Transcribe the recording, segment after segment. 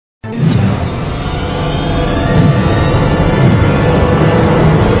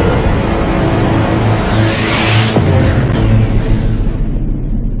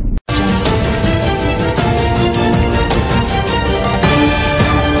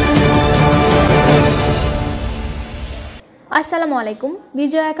আসসালামু আলাইকুম।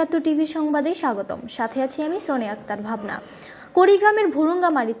 বিজয় ৭১ টিভি সংবাদে স্বাগতম। সাথে আছি আমি সোনিয়া আক্তার ভাবনা। কুড়িগ্রামের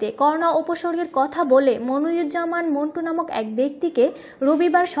ভুরুঙ্গামারীতে করোনা উপসর্গের কথা বলে মনিরুজ্জামান মন্টু নামক এক ব্যক্তিকে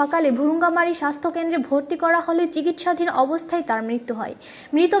রবিবার সকালে ভুরুঙ্গামারী স্বাস্থ্যকেন্দ্রে ভর্তি করা হলে চিকিৎসাধীন অবস্থায় তার মৃত্যু হয়।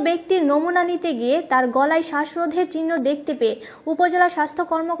 মৃত ব্যক্তির নমুনা নিতে গিয়ে তার গলায় শ্বাসরোধের চিহ্ন দেখতে পেয়ে উপজেলা স্বাস্থ্য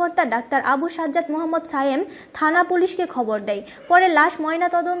কর্মকর্তা ডাক্তার আবু সাজ্জাদ মোহাম্মদ সায়েম থানা পুলিশকে খবর দেয়। পরে লাশ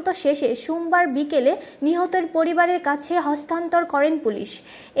ময়নাতদন্ত শেষে সোমবার বিকেলে নিহতের পরিবারের কাছে হস্তান্তর করেন পুলিশ।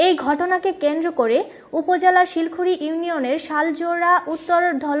 এই ঘটনাকে কেন্দ্র করে উপজেলার শিলখুড়ি ইউনিয়নের শালজোড়া উত্তর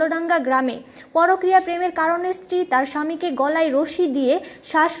ধলডাঙ্গা গ্রামে পরক্রিয়া প্রেমের কারণে স্ত্রী তার স্বামীকে গলায় রশি দিয়ে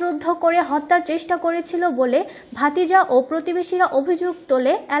শ্বাসরুদ্ধ করে হত্যার চেষ্টা করেছিল বলে ভাতিজা ও প্রতিবেশীরা অভিযোগ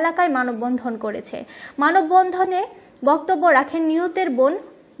তোলে এলাকায় মানববন্ধন করেছে। মানববন্ধনে বক্তব্য রাখেন নিহতের বোন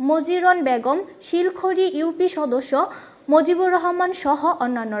মজিরন বেগম, শিলখুড়ি ইউপি সদস্য মজিবুর রহমান সহ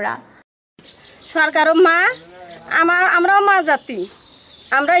অন্যান্যরা। সরকারও মা, আমরাও মা জাতি।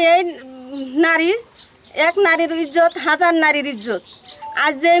 আমরা এই নারীর এক নারীর ইজ্জত হাজার নারীর ইজ্জত।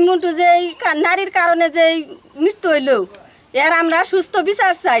 আজ যে মুন্টু যে নারীর কারণে যে মৃত্যু হইল, এর আমরা সুস্থ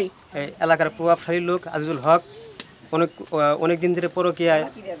বিচার চাই। এই এলাকার প্রভাবশালী লোক আজিজুল হক অনেক দিন ধরে পরকীয়ায়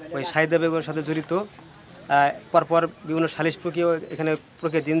ওই সাহিদা বেগমের সাথে জড়িত। পরপর বিভিন্ন সালিশ প্রক্রিয়া এখানে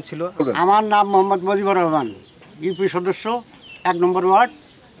প্রক্রিয়া দিন ছিল। আমার নাম মোহাম্মদ মজিবুর রহমান, ইউপি সদস্য, ১ নম্বর ওয়ার্ড,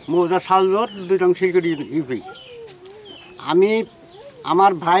 মৌজা শালজোর, ২ নং শিলখুড়ি ইউপি। আমি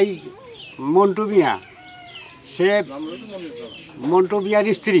আমার ভাই মন্টু মিয়া, সে মন্টু মিয়ার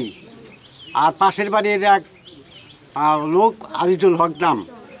স্ত্রী, আর পাশের বাড়ির এক লোক আজিজুল হক নাম,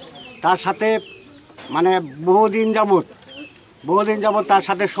 তার সাথে মানে বহুদিন যাবত তার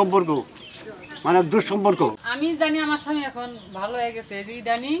সাথে সম্পর্ক, মানে দুঃসম্পর্ক। আমি জানি আমার স্বামী এখন ভালো হয়ে গেছে,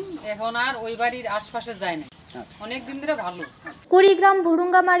 ইদানিং এখন আর ওই বাড়ির আশপাশে যায় না, অনেকদিন ধরে ভালো। কুড়িগ্রাম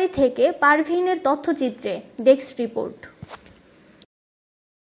ভুরুঙ্গামারী থেকে পারভিনের তথ্যচিত্রে ডেস্ক রিপোর্ট।